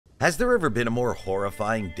Has there ever been a more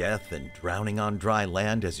horrifying death than drowning on dry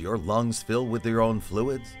land as your lungs fill with your own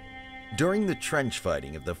fluids? During the trench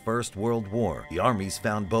fighting of the First World War, the armies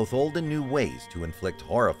found both old and new ways to inflict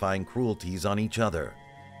horrifying cruelties on each other.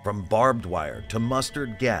 From barbed wire to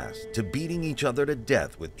mustard gas to beating each other to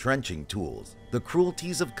death with trenching tools, the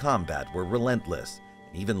cruelties of combat were relentless,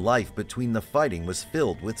 and even life between the fighting was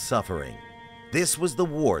filled with suffering. This was the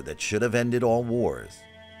war that should have ended all wars.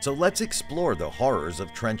 So let's explore the horrors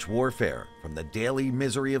of trench warfare, from the daily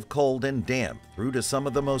misery of cold and damp through to some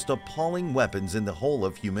of the most appalling weapons in the whole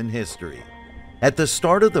of human history. At the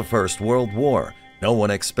start of the First World War, no one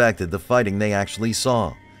expected the fighting they actually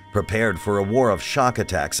saw. Prepared for a war of shock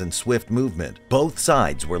attacks and swift movement, both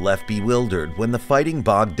sides were left bewildered when the fighting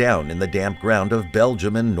bogged down in the damp ground of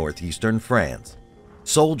Belgium and northeastern France.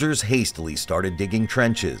 Soldiers hastily started digging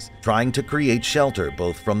trenches, trying to create shelter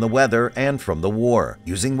both from the weather and from the war,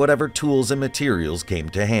 using whatever tools and materials came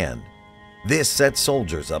to hand. This set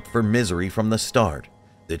soldiers up for misery from the start.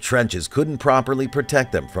 The trenches couldn't properly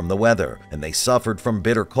protect them from the weather, and they suffered from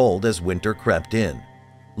bitter cold as winter crept in.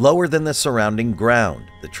 Lower than the surrounding ground,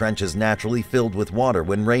 the trenches naturally filled with water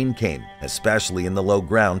when rain came, especially in the low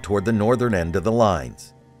ground toward the northern end of the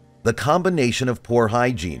lines. The combination of poor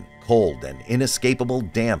hygiene, cold, and inescapable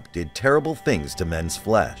damp did terrible things to men's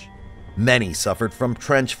flesh. Many suffered from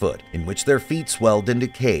trench foot, in which their feet swelled and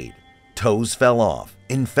decayed. Toes fell off,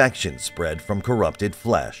 infections spread from corrupted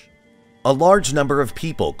flesh. A large number of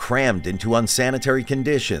people crammed into unsanitary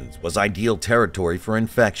conditions was ideal territory for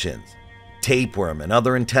infections. Tapeworm and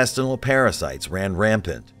other intestinal parasites ran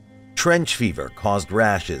rampant. Trench fever caused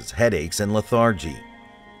rashes, headaches, and lethargy.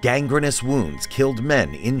 Gangrenous wounds killed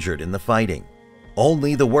men injured in the fighting.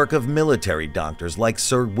 Only the work of military doctors like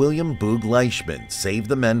Sir William Boog Leishman saved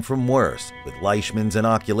the men from worse, with Leishman's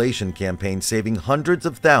inoculation campaign saving hundreds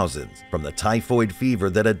of thousands from the typhoid fever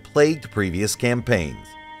that had plagued previous campaigns.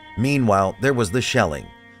 Meanwhile, there was the shelling.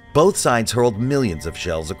 Both sides hurled millions of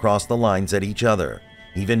shells across the lines at each other.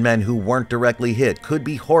 Even men who weren't directly hit could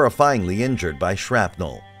be horrifyingly injured by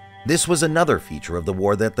shrapnel. This was another feature of the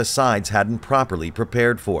war that the sides hadn't properly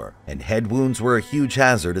prepared for, and head wounds were a huge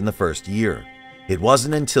hazard in the first year. It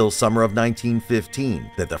wasn't until summer of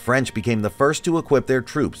 1915 that the French became the first to equip their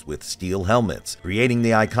troops with steel helmets, creating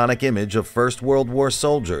the iconic image of First World War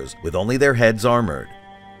soldiers with only their heads armored.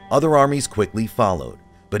 Other armies quickly followed,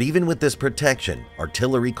 but even with this protection,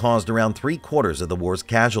 artillery caused around 3/4 of the war's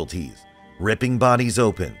casualties, ripping bodies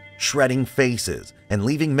open, shredding faces, and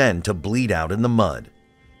leaving men to bleed out in the mud.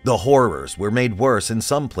 The horrors were made worse in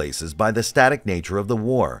some places by the static nature of the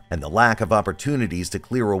war and the lack of opportunities to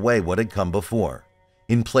clear away what had come before.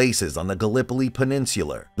 In places on the Gallipoli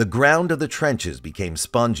Peninsula, the ground of the trenches became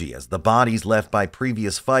spongy as the bodies left by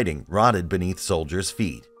previous fighting rotted beneath soldiers'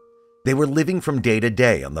 feet. They were living from day to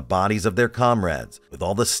day on the bodies of their comrades, with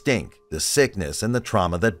all the stink, the sickness, and the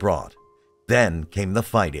trauma that brought. Then came the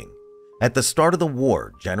fighting. At the start of the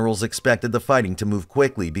war, generals expected the fighting to move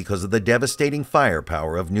quickly because of the devastating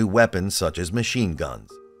firepower of new weapons such as machine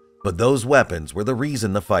guns. But those weapons were the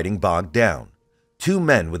reason the fighting bogged down. 2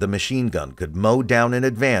 men with a machine gun could mow down an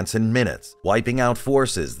advance in minutes, wiping out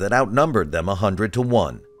forces that outnumbered them 100 to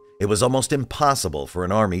 1. It was almost impossible for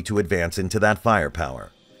an army to advance into that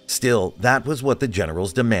firepower. Still, that was what the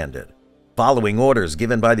generals demanded. Following orders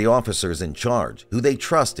given by the officers in charge, who they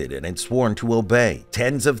trusted and had sworn to obey,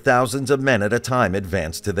 tens of thousands of men at a time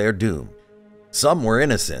advanced to their doom. Some were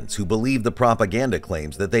innocents who believed the propaganda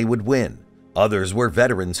claims that they would win. Others were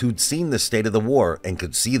veterans who'd seen the state of the war and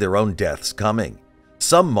could see their own deaths coming.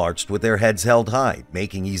 Some marched with their heads held high,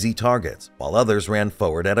 making easy targets, while others ran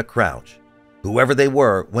forward at a crouch. Whoever they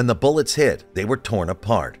were, when the bullets hit, they were torn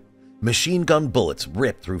apart. Machine gun bullets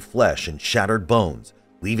ripped through flesh and shattered bones,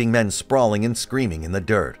 leaving men sprawling and screaming in the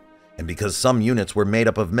dirt. And because some units were made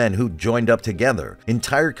up of men who joined up together,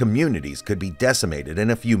 entire communities could be decimated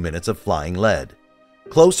in a few minutes of flying lead.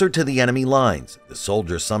 Closer to the enemy lines, the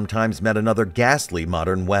soldiers sometimes met another ghastly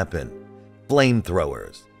modern weapon: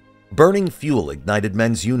 flamethrowers. Burning fuel ignited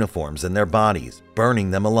men's uniforms and their bodies,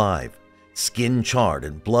 burning them alive. Skin charred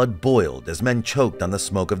and blood boiled as men choked on the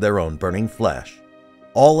smoke of their own burning flesh.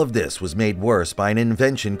 All of this was made worse by an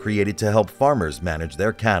invention created to help farmers manage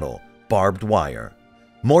their cattle: barbed wire.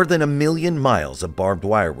 More than 1 million miles of barbed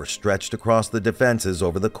wire were stretched across the defenses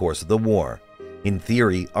over the course of the war. In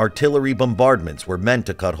theory, artillery bombardments were meant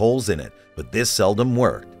to cut holes in it, but this seldom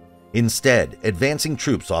worked. Instead, advancing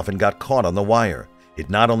troops often got caught on the wire. It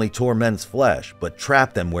not only tore men's flesh, but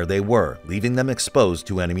trapped them where they were, leaving them exposed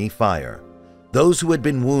to enemy fire. Those who had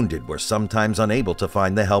been wounded were sometimes unable to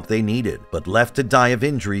find the help they needed, but left to die of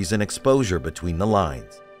injuries and exposure between the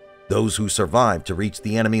lines. Those who survived to reach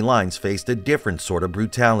the enemy lines faced a different sort of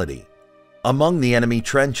brutality. Among the enemy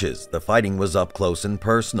trenches, the fighting was up close and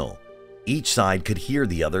personal. Each side could hear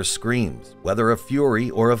the other's screams, whether of fury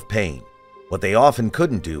or of pain. What they often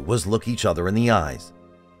couldn't do was look each other in the eyes.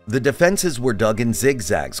 The defenses were dug in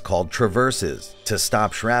zigzags called traverses to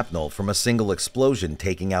stop shrapnel from a single explosion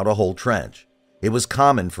taking out a whole trench. It was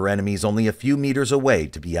common for enemies only a few meters away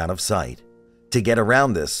to be out of sight. To get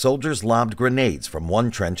around this, soldiers lobbed grenades from one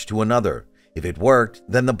trench to another. If it worked,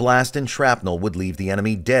 then the blast and shrapnel would leave the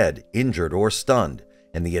enemy dead, injured, or stunned,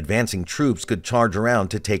 and the advancing troops could charge around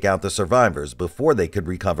to take out the survivors before they could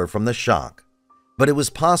recover from the shock. But it was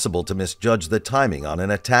possible to misjudge the timing on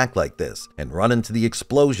an attack like this and run into the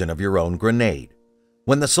explosion of your own grenade.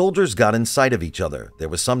 When the soldiers got in sight of each other, there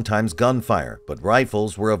was sometimes gunfire, but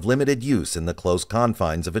rifles were of limited use in the close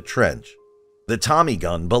confines of a trench. The Tommy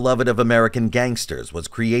gun, beloved of American gangsters, was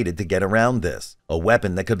created to get around this, a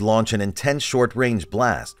weapon that could launch an intense short-range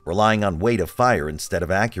blast, relying on weight of fire instead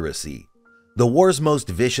of accuracy. The war's most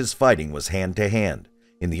vicious fighting was hand-to-hand.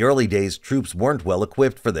 In the early days, troops weren't well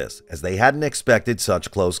equipped for this, as they hadn't expected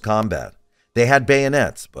such close combat. They had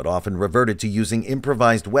bayonets, but often reverted to using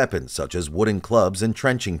improvised weapons such as wooden clubs and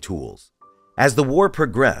trenching tools. As the war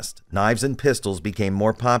progressed, knives and pistols became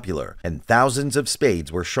more popular, and thousands of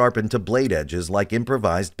spades were sharpened to blade edges like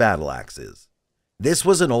improvised battle axes. This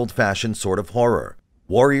was an old-fashioned sort of horror,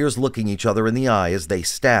 warriors looking each other in the eye as they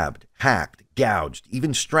stabbed, hacked, gouged,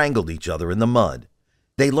 even strangled each other in the mud.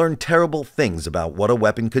 They learned terrible things about what a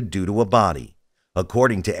weapon could do to a body.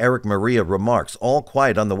 According to Eric Maria remarks All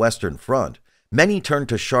Quiet on the Western Front, many turned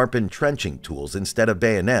to sharpened trenching tools instead of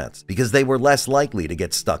bayonets because they were less likely to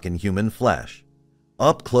get stuck in human flesh.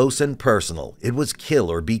 Up close and personal, it was kill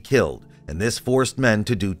or be killed, and this forced men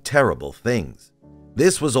to do terrible things.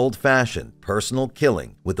 This was old-fashioned, personal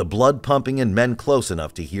killing, with the blood pumping and men close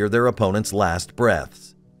enough to hear their opponent's last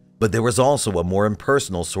breaths. But there was also a more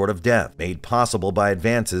impersonal sort of death, made possible by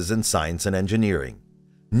advances in science and engineering.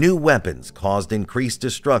 New weapons caused increased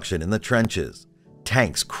destruction in the trenches.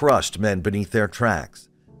 Tanks crushed men beneath their tracks.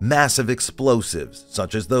 Massive explosives,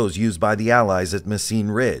 such as those used by the Allies at Messine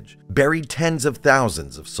Ridge, buried tens of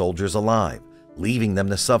thousands of soldiers alive, leaving them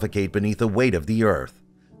to suffocate beneath the weight of the earth.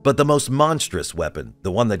 But the most monstrous weapon,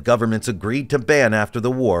 the one that governments agreed to ban after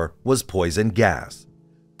the war, was poison gas.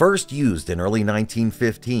 First used in early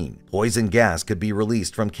 1915, poison gas could be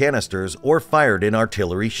released from canisters or fired in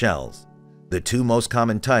artillery shells. The two most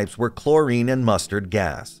common types were chlorine and mustard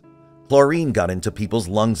gas. Chlorine got into people's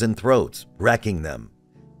lungs and throats, wrecking them.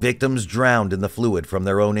 Victims drowned in the fluid from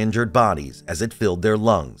their own injured bodies as it filled their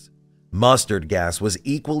lungs. Mustard gas was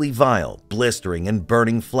equally vile, blistering and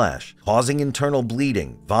burning flesh, causing internal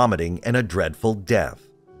bleeding, vomiting, and a dreadful death.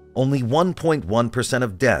 Only 1.1%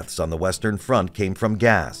 of deaths on the Western Front came from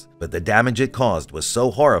gas, but the damage it caused was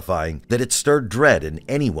so horrifying that it stirred dread in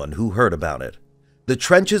anyone who heard about it. The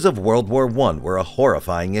trenches of World War I were a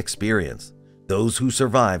horrifying experience. Those who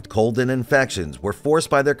survived cold and infections were forced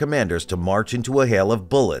by their commanders to march into a hail of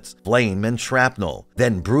bullets, flame, and shrapnel,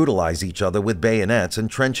 then brutalize each other with bayonets and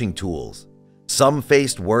trenching tools. Some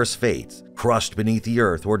faced worse fates, crushed beneath the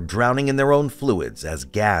earth or drowning in their own fluids as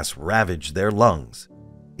gas ravaged their lungs.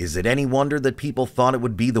 Is it any wonder that people thought it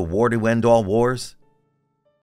would be the war to end all wars?